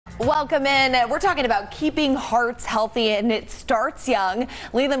Welcome in. We're talking about keeping hearts healthy, and it starts young.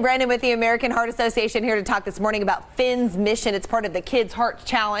 Leland Brandon with the American Heart Association here to talk this morning about Finn's mission. It's part of the Kids Heart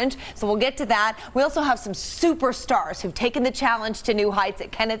Challenge, so we'll get to that. We also have some superstars who've taken the challenge to new heights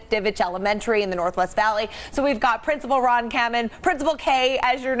at Kenneth Divich Elementary in the Northwest Valley. So we've got Principal Ron Kamen, Principal K,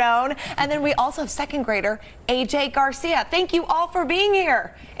 as you're known, and then we also have second grader AJ Garcia. Thank you all for being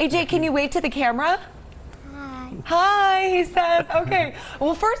here. AJ, can you wave to the camera? Hi, he says. Okay,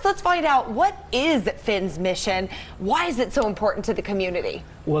 well, first let's find out, what is Finn's mission? Why is it so important to the community?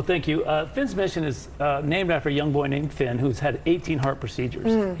 Well, thank you. Finn's mission is named after a young boy named Finn who's had 18 heart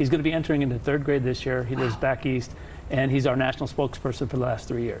procedures. He's going to be entering into third grade this year. He lives back east, and he's our national spokesperson for the last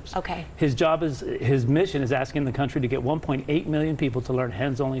 3 years. Okay. His mission is asking the country to get 1.8 million people to learn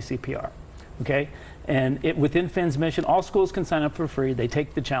hands-only CPR. Okay? And within Finn's mission, all schools can sign up for free. They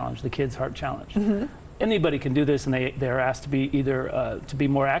take the challenge, the Kids Heart Challenge. Anybody can do this, and they're asked to be either to be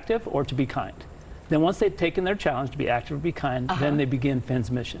more active or to be kind. Then once they've taken their challenge to be active or be kind, then they begin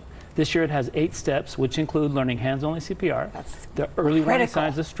Finn's mission. This year it has 8 steps, which include learning hands-only CPR, the early warning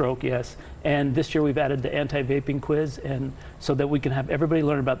signs of stroke, yes, and this year we've added the anti-vaping quiz, and so that we can have everybody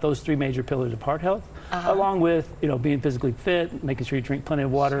learn about those 3 major pillars of heart health, along with being physically fit, making sure you drink plenty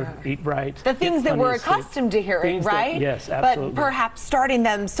of water, eat right. The things that we're accustomed to hearing, right? Yes, absolutely. But perhaps starting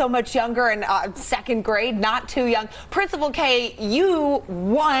them so much younger in second grade, not too young. Principal K, you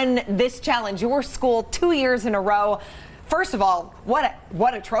won this challenge, your school, 2 years in a row. First of all, what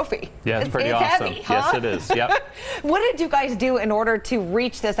a trophy. Yeah, it's pretty awesome. Heavy, huh? Yes, it is. Yep. What did you guys do in order to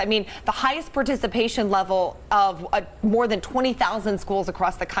reach this? I mean, the highest participation level of more than 20,000 schools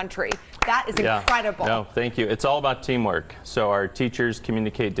across the country. That is incredible. No, thank you. It's all about teamwork. So our teachers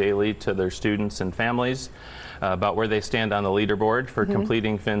communicate daily to their students and families about where they stand on the leaderboard for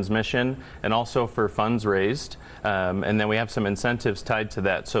completing Finn's mission, and also for funds raised. And then we have some incentives tied to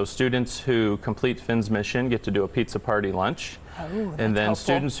that. So students who complete Finn's mission get to do a pizza party lunch. And then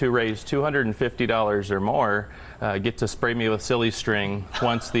students who raise $250 or more get to spray me with silly string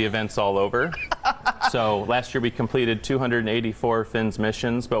once the event's all over. So last year we completed 284 Finn's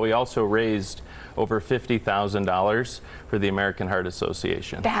missions, but we also raised over $50,000 for the American Heart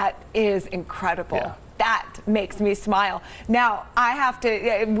Association. That is incredible. Yeah. That makes me smile. Now,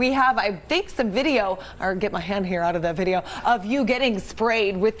 we have, I think, some video, or get my hand here out of the video, of you getting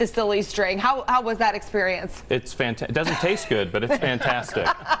sprayed with the silly string. How was that experience? It's fantastic. It doesn't taste good, but it's fantastic.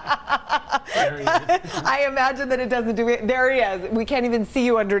 I imagine that it doesn't do it. There he is. We can't even see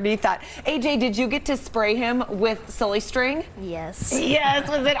you underneath that. AJ, did you get to spray him with silly string? Yes. Yes.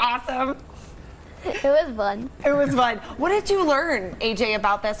 Was it awesome? It was fun. It was fun. What did you learn, AJ,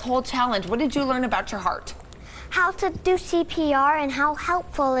 about this whole challenge? What did you learn about your heart? How to do CPR and how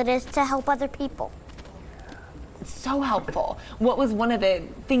helpful it is to help other people. It's so helpful. What was one of the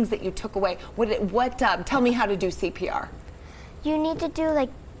things that you took away? Tell me how to do CPR. You need to do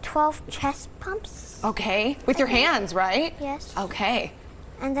like 12 chest pumps. Okay. With your hands, right? Yes. Okay.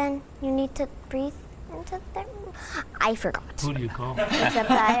 And then you need to breathe into there. I forgot. Who do you call?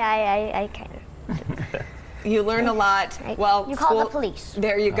 Except I kind of. You learn a lot. Well, you call the police.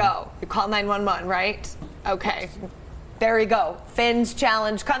 There you go. You call 911, right? Okay. There you go. Finn's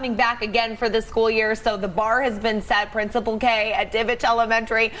challenge coming back again for the school year. So the bar has been set. Principal K at Divich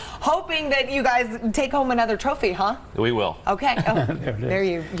Elementary, hoping that you guys take home another trophy, huh? We will. Okay. Oh, there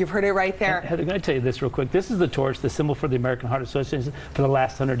you've heard it right there. Heather, can I tell you this real quick? This is the torch, the symbol for the American Heart Association for the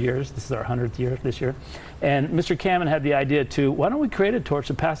last 100 years. This is our 100th year this year. And Mr. Kamen had the idea to, why don't we create a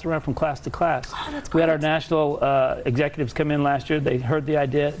torch and pass it around from class to class? Oh, that's great. We had our national executives come in last year. They heard the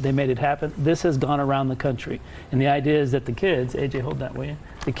idea. They made it happen. This has gone around the country. And the idea is that the kids, AJ, hold that way.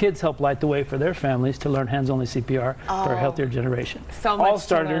 The kids help light the way for their families to learn hands-only CPR for a healthier generation. So much all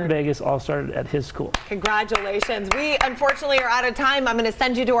started in Vegas, all started at his school. Congratulations. We unfortunately are out of time. I'm going to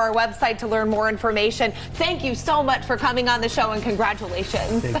send you to our website to learn more information. Thank you so much for coming on the show, and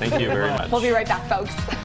congratulations. Thank you very much. We'll be right back, folks.